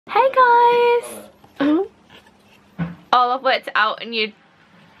Hey guys! Oh, I've worked it out and you're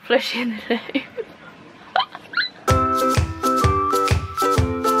flushing the loo.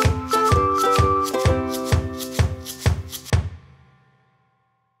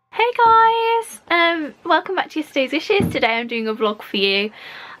 Hey guys! Welcome back to Yesterday's Wishes. Today I'm doing a vlog for you.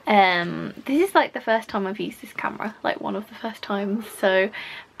 This is like the first time I've used this camera, like one of the first times, so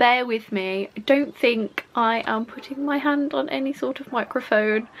bear with me. I don't think I am putting my hand on any sort of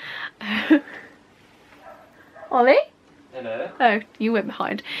microphone. Ollie? Hello. Oh, you went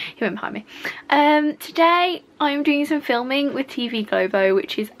behind. You went behind me. Today I'm doing some filming with TV Globo,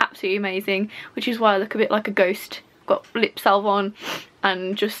 which is absolutely amazing, which is why I look a bit like a ghost. I've got lip salve on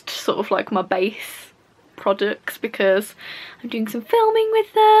and just sort of like my base products because I'm doing some filming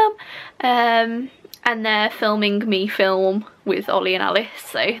with them, and they're filming me film with Ollie and Alice,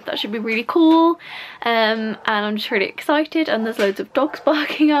 so that should be really cool. And I'm just really excited, and there's loads of dogs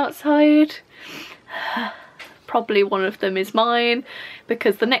barking outside. Probably one of them is mine,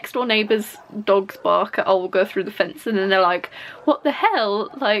 because the next door neighbour's dogs bark. I will go through the fence and then they're like, what the hell,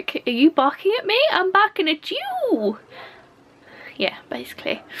 like, are you barking at me? I'm barking at you. Yeah,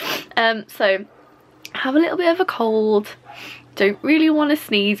 basically. So I have a little bit of a cold, don't really want to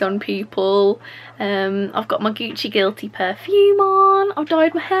sneeze on people. I've got my Gucci Guilty perfume on. I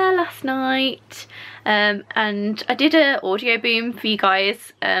dyed my hair last night, and I did a audio boom for you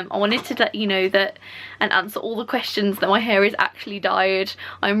guys. I wanted to let you know that and answer all the questions that my hair is actually dyed.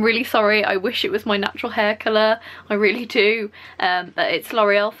 I'm really sorry, I wish it was my natural hair colour, I really do, but it's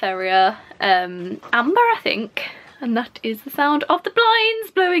L'Oreal Ferrier Amber, I think. And that is the sound of the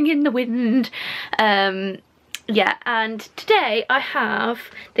blinds blowing in the wind. Yeah, and today I have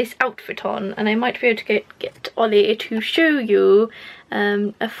this outfit on, and I might be able to get Ollie to show you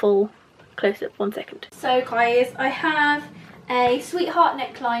a full close-up. 1 second. So guys, I have a sweetheart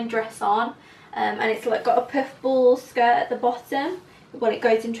neckline dress on, and it's like got a puffball skirt at the bottom. Well, it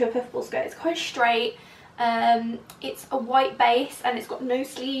goes into a puffball skirt. It's quite straight. It's a white base and it's got no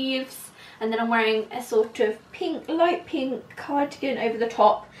sleeves. And then I'm wearing a sort of pink, light pink cardigan over the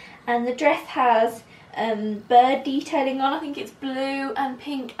top, and the dress has bird detailing on. I think it's blue and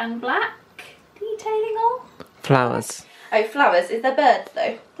pink and black detailing on. Flowers. Oh, flowers. Is there birds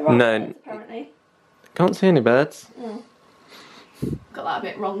though? There are No. birds, apparently. Can't see any birds. Got that a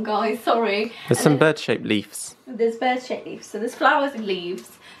bit wrong, guys. Sorry. There's some bird-shaped leaves. There's bird-shaped leaves. So there's flowers and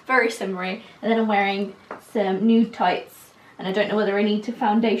leaves. Very similar. And then I'm wearing some nude tights. And I don't know whether I need to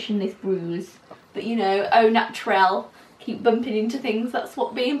foundation this bruise, but you know, au naturel, keep bumping into things, that's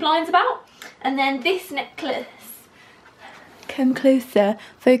what being blind's about. And then this necklace, come closer,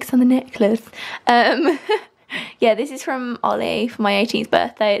 focus on the necklace. Yeah, this is from Ollie for my 18th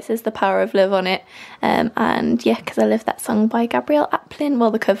birthday. It says The Power of Love on it, and yeah, because I love that song by Gabrielle Aplin,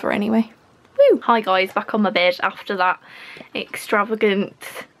 well, the cover anyway. Woo! Hi guys, back on my bed after that extravagant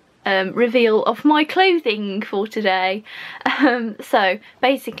reveal of my clothing for today. So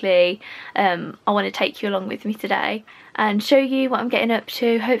basically I want to take you along with me today and show you what I'm getting up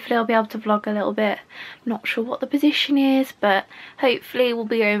to. Hopefully I'll be able to vlog a little bit. I'm not sure what the position is, but hopefully we'll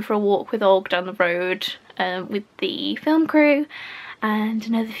be going for a walk with Og down the road with the film crew and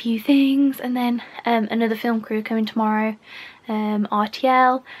another few things, and then another film crew coming tomorrow,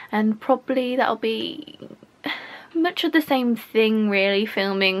 RTL, and probably that'll be much of the same thing really,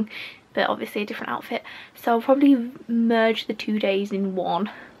 filming, but obviously a different outfit, so I'll probably merge the 2 days in one,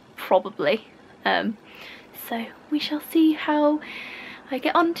 probably. So we shall see how I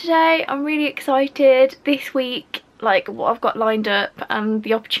get on today. I'm really excited. This week, like what I've got lined up and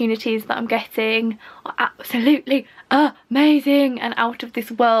the opportunities that I'm getting are absolutely amazing and out of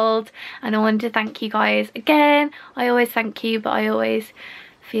this world, and I wanted to thank you guys again. I always thank you, but I always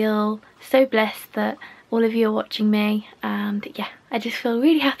feel so blessed that all of you are watching me, and yeah, I just feel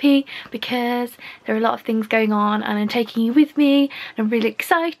really happy because there are a lot of things going on and I'm taking you with me, and I'm really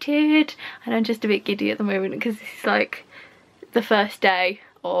excited, and I'm just a bit giddy at the moment because this is like the first day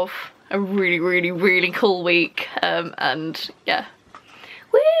of a really cool week, and yeah,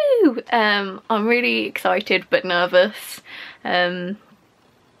 woo! I'm really excited but nervous, and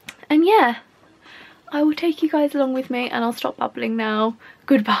yeah, I will take you guys along with me, and I'll stop babbling now.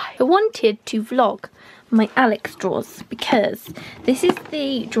 Goodbye. I wanted to vlog my Alex drawers because this is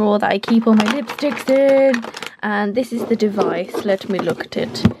the drawer that I keep all my lipsticks in, and this is the device. Let me look at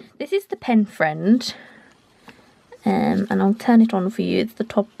it. This is the pen friend, and I'll turn it on for you. It's the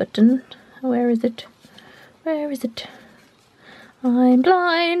top button. Where is it? Where is it? I'm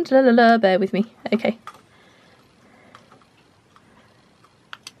blind. La la la. Bear with me. Okay.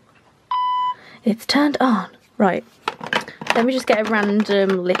 It's turned on. Right. Let me just get a random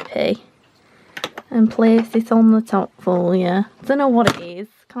lippy and place this on the top for you. Don't know what it is.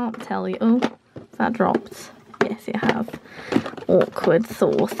 Can't tell you. Oh, that dropped. Yes, it has. Awkward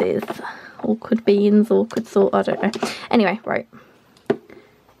sauces. Awkward beans, awkward sauce. I don't know. Anyway, right.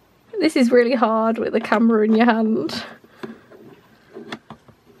 This is really hard with the camera in your hand.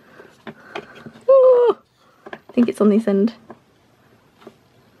 Ooh. I think it's on this end.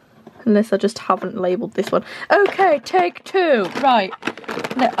 Unless I just haven't labelled this one. Okay, take 2. Right.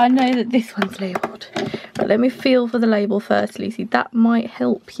 I know that this one's labelled. Right, let me feel for the label first, Lucy. That might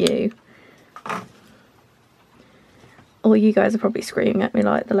help you. Or you guys are probably screaming at me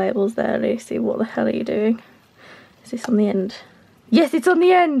like the label's there, Lucy. What the hell are you doing? Is this on the end? Yes, it's on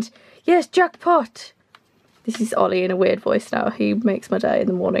the end! Yes, jackpot! This is Ollie in a weird voice now. He makes my day in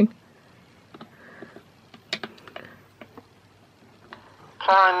the morning.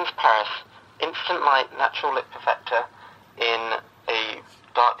 Clarins Paris, Instant Light Natural Lip Perfector in a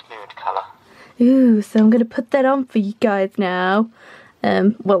dark nude colour. Ooh, so I'm going to put that on for you guys now.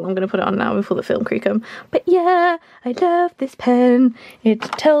 Well, I'm going to put it on now before the film crew come. But yeah, I love this pen. It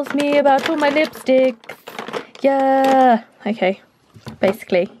tells me about all my lipsticks. Yeah. Okay.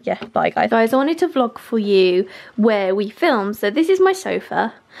 Basically, yeah, bye guys. Guys, I wanted to vlog for you where we film. So this is my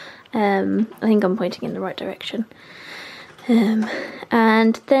sofa. I think I'm pointing in the right direction.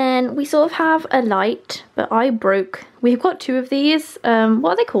 And then we sort of have a light, but I broke. We've got 2 of these.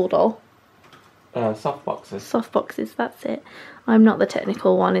 What are they called, all? Soft boxes. Soft boxes, that's it. I'm not the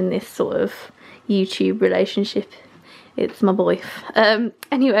technical one in this sort of YouTube relationship. It's my boy.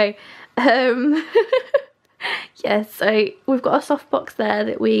 Anyway, yeah, so we've got a soft box there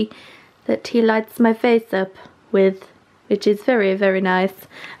that he lights my face up with, which is very, very nice.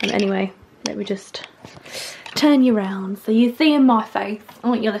 Anyway, let me just turn you around so you're seeing my face.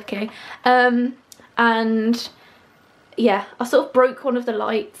 Aren't you lucky? And yeah, I sort of broke one of the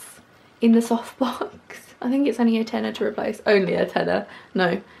lights in the soft box. I think it's only a tenner to replace. Only a tenner.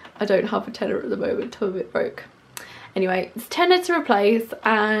 No, I don't have a tenner at the moment. I'm a bit broke. Anyway, it's tenner to replace,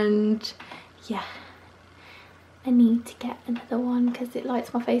 and yeah, I need to get another one because it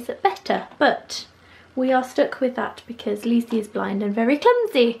lights my face up better. But we are stuck with that because Lucy is blind and very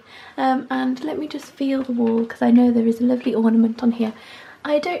clumsy. And let me just feel the wall because I know there is a lovely ornament on here.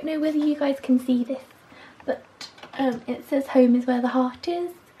 I don't know whether you guys can see this, but it says home is where the heart is.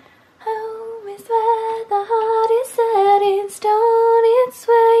 Home is where the heart is set in stone. It's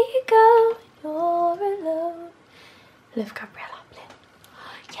where you go when you're alone. Love Gabriella.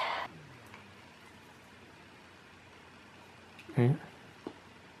 Yeah. Yeah.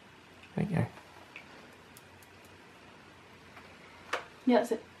 There you go. Yeah,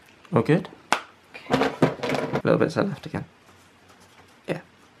 that's it. All good? Okay. A little bit left again. Yeah.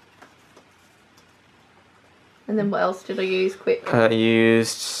 And then what else did I use quick? I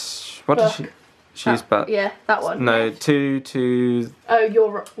used... What did she use? But yeah, that one. No, two. Oh,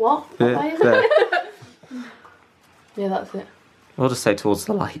 you're what? There. Yeah, that's it. We'll just say towards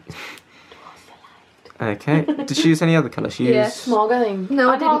the light. Okay. Did she use any other colour? She Yeah, used... smog, I think. No,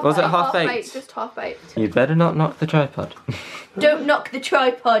 I didn't. Was it half-baked? Just half-baked. You better not knock the tripod. Don't knock the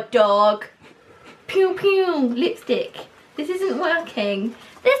tripod, dog. Pew pew. Lipstick. This isn't working.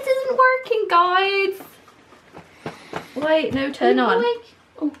 This isn't working, guys. Wait, no, turn on.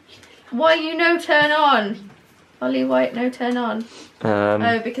 Oh. Why you no turn on? Ollie, wait, no turn on.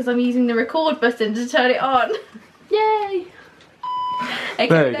 Oh, because I'm using the record button to turn it on. Yay. Okay,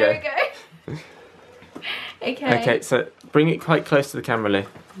 there we go. Okay. Okay, so bring it quite close to the camera, Lee.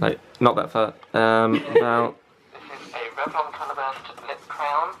 Like, not that far. About... This is a Revlon Colourburst Lip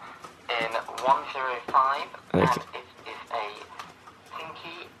Crayon in 105, and Okay. it is a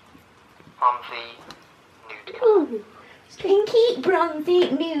pinky, bronzy, nude colour. Ooh, pinky, bronzy,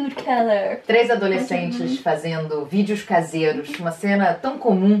 nude color. 3 adolescentes fazendo vídeos caseiros, uma cena tão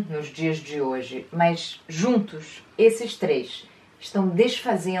comum nos dias de hoje, mas juntos, esses 3 estão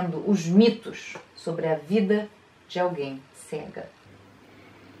desfazendo os mitos sobre a vida de alguém cega.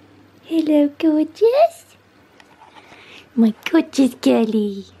 Hello, gorgeous. My gorgeous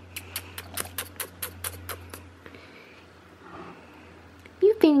girlie.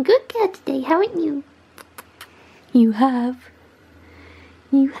 You've been a good girl today, haven't you? You have.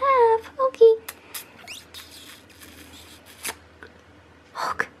 You have. Okay.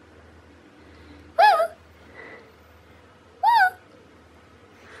 Hug. Woo. Woo.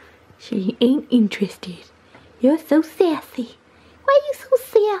 She ain't interested. You're so sassy. Why are you so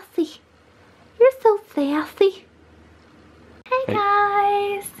sassy? You're so sassy. Hey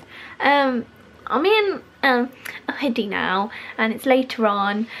guys. I'm in ready now, and it's later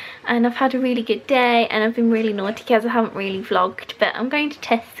on, and I've had a really good day, and I've been really naughty because I haven't really vlogged, but I'm going to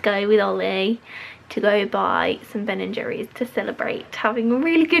Tesco with Ollie to go buy some Ben & Jerry's to celebrate having a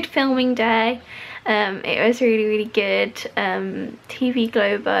really good filming day. It was really good. TV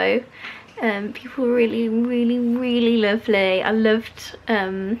Globo, people were really lovely. I loved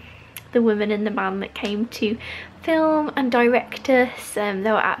the women in the band that came to film and direct us. They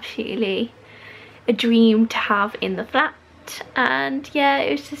were absolutely a dream to have in the flat, and yeah,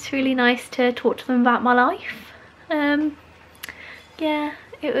 it was just really nice to talk to them about my life. Yeah,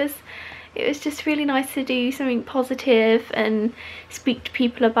 it was just really nice to do something positive and speak to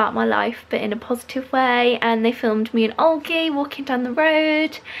people about my life, but in a positive way. And they filmed me and Olgie walking down the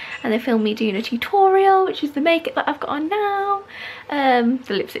road, and they filmed me doing a tutorial, which is the makeup that I've got on now.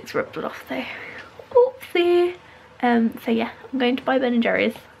 The lipstick's rubbed off though. Oopsie. So yeah, I'm going to buy Ben &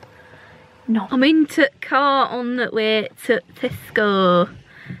 Jerry's. No, I'm in the car on the way to Tesco,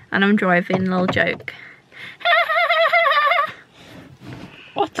 and I'm driving, little joke.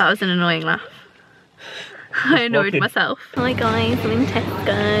 What? That was an annoying laugh. I annoyed myself. Hi guys, I'm in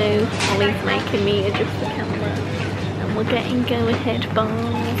Tesco. Ollie's making me adjust the camera, and we're getting go ahead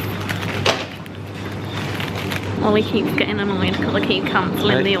bars. Ollie keeps getting annoyed because I keep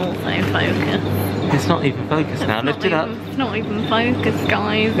cancelling the autofocus. It's not even focused now, lift it up. It's not even focused,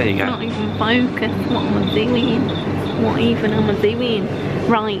 guys. There you go. It's not even focused. What am I doing? What even am I doing?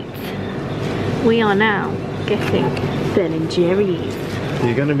 Right, we are now getting Ben & Jerry's.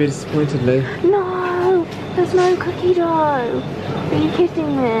 You're gonna be disappointed, Lou. No, there's no cookie dough. Are you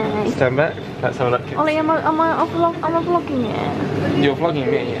kidding me? Stand back. Let's have a look. Ollie, am I vlogging it? You're vlogging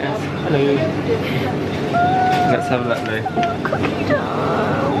me, yes. Hello. Let's have a look, Lou. Cookie dough.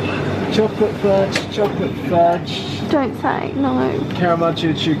 Chocolate fudge. Don't say no. Caramel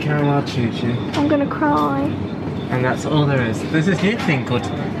choo-choo, caramel choo-choo. I'm gonna cry. And that's all there is. There's this new thing called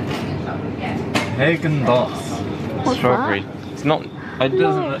Haagen-Dazs. What's Strawberry. that? It's not, it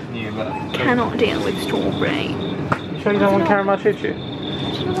doesn't look new, but... Cannot deal with strawberry. You sure you don't want caramel choo-choo? Do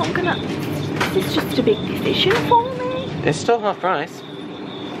you know what I'm gonna... This is just a big decision for me. It's still half price.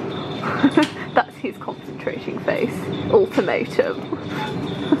 That's his concentrating face. Ultimatum.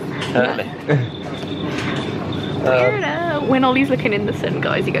 Early. Weirdo. When Ollie's looking in the sun,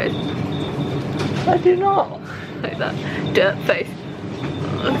 guys, he goes, I do not. like that. Dirt face.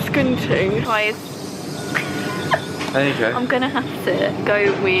 I'm squinting. Guys, There you go. I'm gonna have to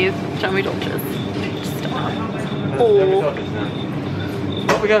go with Jammy Dodgers. Or...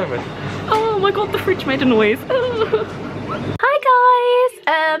 What are we going with? Oh my god, the fridge made a noise. Hi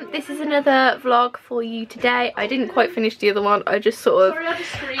guys, this is another vlog for you today. I didn't quite finish the other one. I just sort of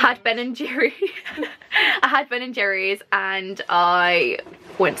had Ben & Jerry's. I had Ben & Jerry's and I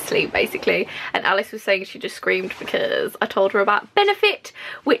went to sleep basically, and Alice was saying she just screamed because I told her about Benefit,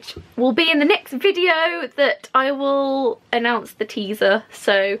 which will be in the next video that I will announce the teaser,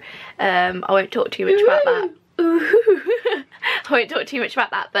 so I won't talk too much about that. I won't talk too much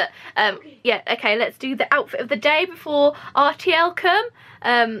about that, but yeah, okay, let's do the outfit of the day before RTL come.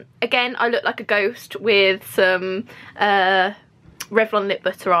 Again, I look like a ghost with some Revlon lip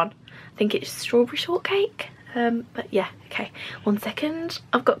butter on. I think it's strawberry shortcake. But yeah, okay, 1 second.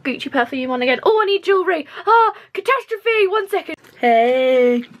 I've got Gucci perfume on again. Oh, I need jewellery. Ah, catastrophe, 1 second.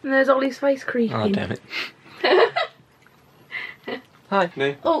 Hey, and there's Ollie's face creeping. Oh, damn it. Hi,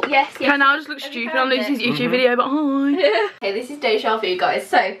 Lou. Oh, yes, yes. Okay, now I just look stupid on Lucy's YouTube video, but hi. Okay, this is deja vu, guys.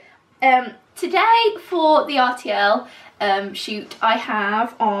 So, today for the RTL shoot, I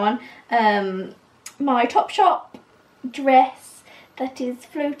have on my Topshop dress that is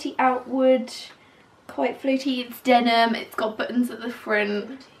floaty outward, quite floaty. It's denim. It's got buttons at the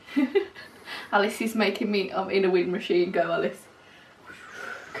front. Alice is making me. I'm in a wind machine. Go, Alice.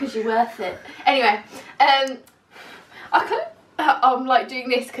 Because you're worth it. Anyway, I'm like doing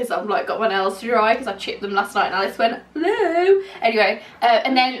this because I've like got my nails to dry because I chipped them last night and Alice went, hello. Anyway,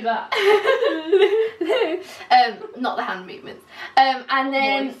 and then not the hand movements. And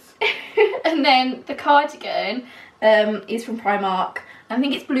then and then the cardigan is from Primark. I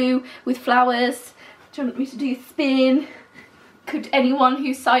think it's blue with flowers. Do you want me to do a spin? Could anyone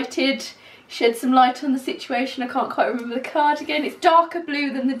who's sighted shed some light on the situation? I can't quite remember the cardigan. It's darker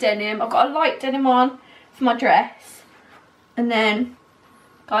blue than the denim. I've got a light denim on for my dress. And then,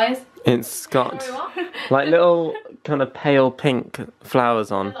 guys, It's got like little kind of pale pink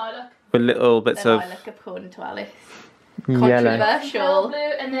flowers on with little bits of lilac according to Alice. yellow. Controversial. Blue,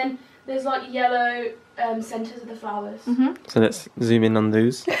 and then there's like yellow centres of the flowers. So let's zoom in on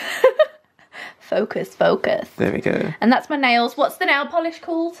those. Focus, focus. There we go. And that's my nails. What's the nail polish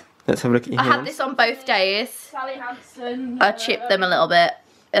called? Let's have a look at your I hands. had this on both days. Sally Hansen. I chipped them a little bit.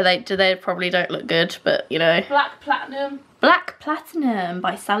 They probably don't look good, but you know. Black Platinum. Black Platinum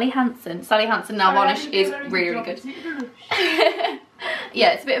by Sally Hansen. Sally Hansen nail varnish is really, really good.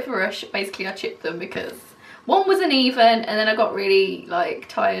 Yeah, it's a bit of a rush. Basically, I chipped them because one was uneven, and then I got really like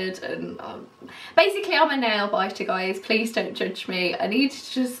tired. And basically, I'm a nail biter, guys. Please don't judge me. I need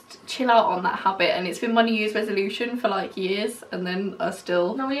to just chill out on that habit, and it's been my New Year's resolution for like years, and then I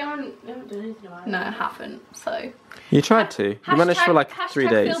still. No, we haven't done anything about it. No, I haven't. So. You tried to. You managed for like 3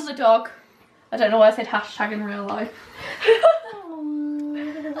 days. Film the dog. I don't know why I said hashtag in real life.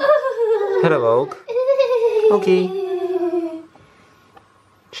 Hello, Og. Okay.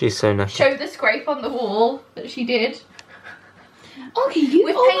 She's so nice. Show the scrape on the wall that she did. Okay, you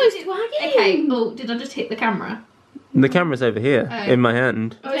We've almost painted. wagging. Okay. Oh, did I just hit the camera? The camera's over here in my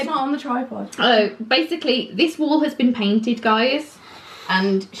hand. Oh, it's not on the tripod. Oh, basically, this wall has been painted, guys,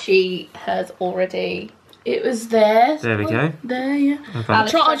 and she has already. It was there. There we go. There, yeah.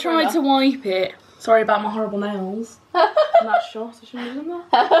 Alice, I tried to wipe it. Sorry about my horrible nails. And that shot, I shouldn't have done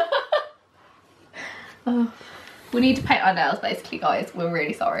that. Oh. We need to paint our nails, basically, guys. We're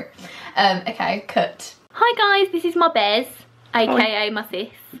really sorry. Okay, cut. Hi, guys. This is my Bez, aka my sis.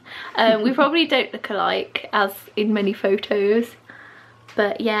 We probably don't look alike, as in many photos.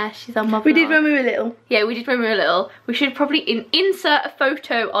 But yeah, she's on my vlog. We did when we were little. Yeah, we did when we were little. We should probably insert a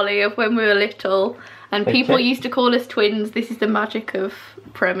photo, Ollie, of when we were little. And people used to call us twins. This is the magic of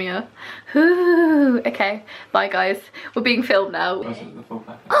Premiere. Ooh, okay, bye guys. We're being filmed now.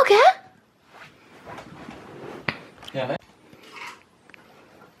 Okay. Yeah.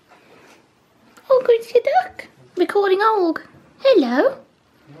 Oh, good to see duck. Recording Og. Hello.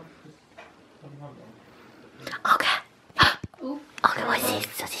 Okay. Okay, what's this?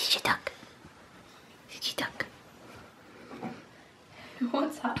 This is your duck. This is your duck.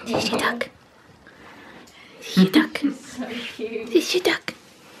 What's happening? This is your duck. This is your duck. So cute. This is your duck.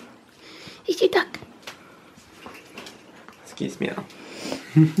 This is your duck. Excuse me now.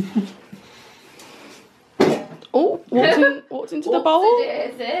 Oh, walked into the bowl.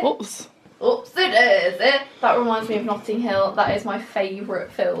 Oopsie-daisy. Oops. Oopsie-daisy. That reminds me of Notting Hill. That is my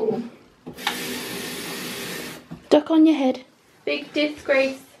favourite film. Duck on your head. Big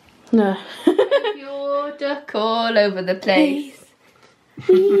disgrace. No. Your duck all over the place.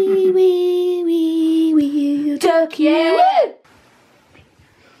 We duck you.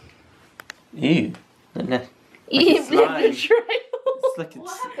 Ew. No. You slime. the trail.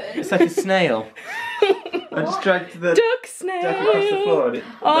 It's like a snail. I just dragged the Duck snail. duck across the floor.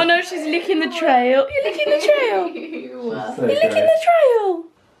 Oh no, she's licking the trail. You're licking the trail. So You're licking the trail.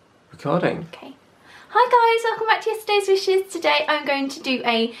 Recording. Okay. Hi guys, welcome back to Yesterday's Wishes. Today I'm going to do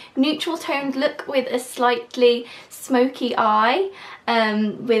a neutral toned look with a slightly smoky eye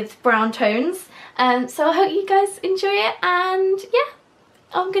with brown tones. So I hope you guys enjoy it, and yeah,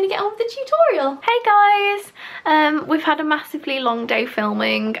 I'm going to get on with the tutorial. Hey guys, we've had a massively long day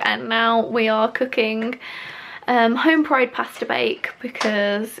filming and now we are cooking home fried pasta bake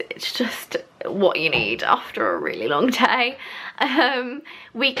because it's just what you need after a really long day.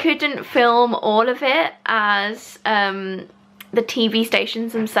 We couldn't film all of it as the TV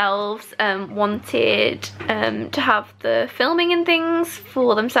stations themselves wanted to have the filming and things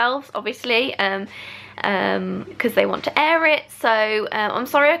for themselves, obviously, because they want to air it. So I'm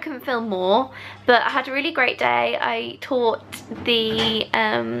sorry I couldn't film more, but I had a really great day. I taught the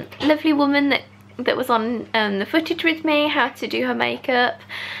lovely woman that was on the footage with me how to do her makeup.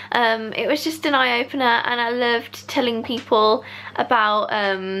 It was just an eye-opener, and I loved telling people about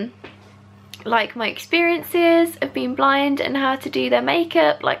like my experiences of being blind and how to do their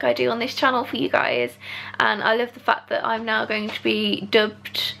makeup like I do on this channel for you guys. And I love the fact that I'm now going to be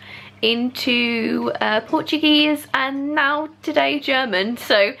dubbed into Portuguese and now today German,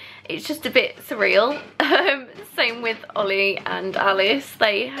 so it's just a bit surreal. Same with Ollie and Alice,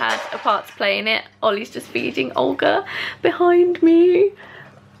 they had a part to play in it. Ollie's just feeding Olga behind me.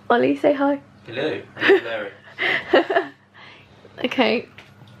 Ollie, say hi. Hello. Hello. Okay,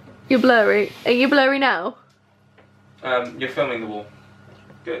 you're blurry. Are you blurry now? You're filming the wall.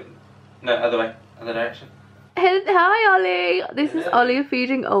 Good. No, other way. Other direction. Hi Ollie, this is Ollie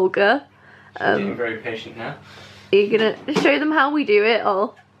feeding Olga. She's getting very patient now. Are you gonna show them how we do it,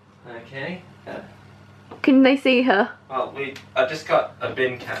 Ol? Okay. Can they see her? Well, I just got a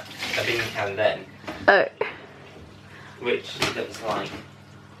bin can then, Oh. which looks like.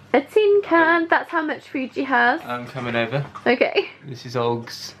 A tin can, that's how much food she has. I'm coming over. Okay. This is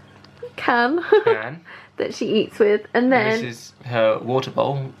Olg's Can. can. That she eats with, and then This is her water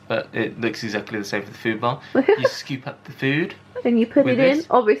bowl, but it looks exactly the same for the food bowl. You scoop up the food. And you put With it in, this?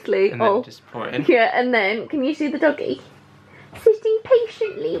 obviously. And then just pour it in. Yeah, and then, can you see the doggy? Sitting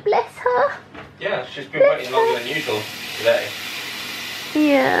patiently, bless her. Yeah, she's been waiting longer than usual today.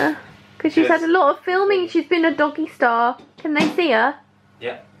 Yeah, because she's had a lot of filming. She's been a doggy star. Can they see her?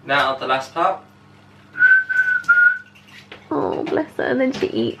 Yeah. Now the last part. Oh, bless her. And then she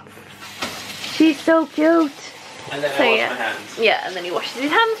eats. She's so cute. And then So, I wash yeah. my hands. Yeah, and then he washes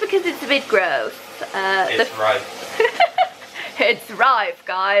his hands because it's a bit gross. It's right. It's rife,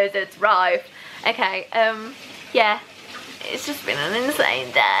 guys. It's rife. Okay. Yeah. It's just been an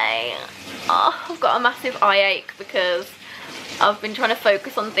insane day. Oh, I've got a massive eye ache because I've been trying to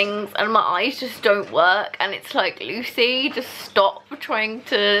focus on things and my eyes just don't work, and it's like, Lucy, just stop trying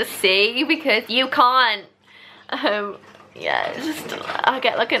to see because you can't. Yeah, it's just, I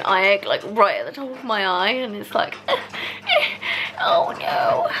get like an eye ache like right at the top of my eye, and it's like oh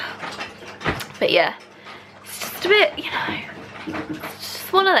no. But yeah, it's just a bit, you know, it's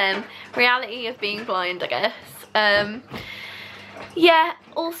just one of them. Reality of being blind, I guess. Yeah,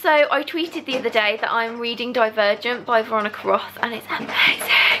 also I tweeted the other day that I'm reading Divergent by Veronica Roth, and it's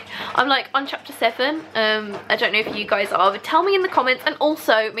amazing. I'm like on chapter 7. I don't know if you guys are, but tell me in the comments. And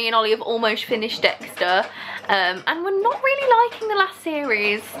also, me and Ollie have almost finished Dexter, and we're not really liking the last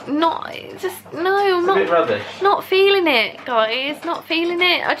series. No, I'm A bit rubbish. not feeling it, guys. Not feeling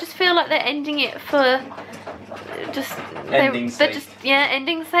it. I just feel like they're ending it for just Ending's sake. just, yeah,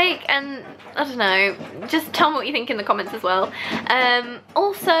 ending's sake. And I don't know, just tell me what you think in the comments as well.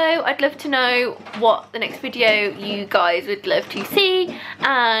 Also, I'd love to know what the next video you guys would love to see,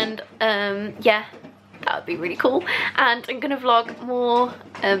 and yeah, that would be really cool. And I'm gonna vlog more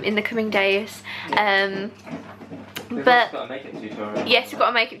in the coming days. But got a makeup tutorial. yes, we've got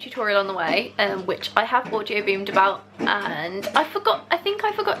a makeup tutorial on the way, which I have audio boomed about, and I think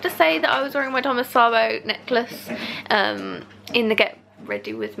I forgot to say that I was wearing my Thomas Sabo necklace in the Get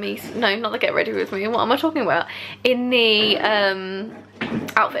Ready With Me, no, not the Get Ready With Me, what am I talking about? In the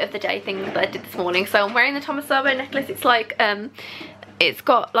outfit of the day thing that I did this morning. So I'm wearing the Thomas Sabo necklace. It's like, it's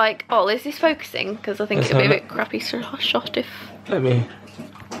got like, oh, is this focusing? Because I think it'd be a bit crappy shot if... Let me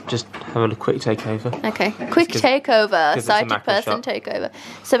just have a quick takeover. Okay, quick takeover, it's a sighted macro person shot. takeover.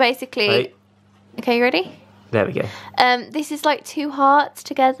 So basically, Wait. okay, you ready? There we go. This is like two hearts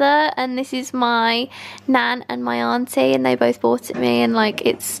together, and this is my nan and my auntie, and they both bought it me, and like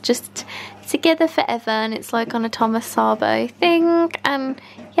it's just together forever, and it's like on a Thomas Sabo thing, and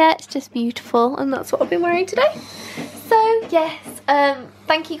yeah, it's just beautiful, and that's what I've been wearing today. So yes,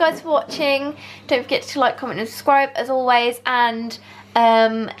 thank you guys for watching. Don't forget to like, comment and subscribe as always. And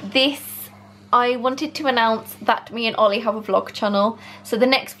I wanted to announce that me and Ollie have a vlog channel. So the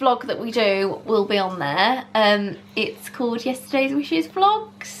next vlog that we do will be on there. It's called Yesterday's Wishes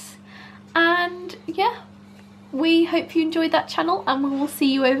Vlogs. And yeah, we hope you enjoyed that channel, and we will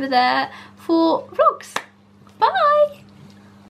see you over there for vlogs. Bye!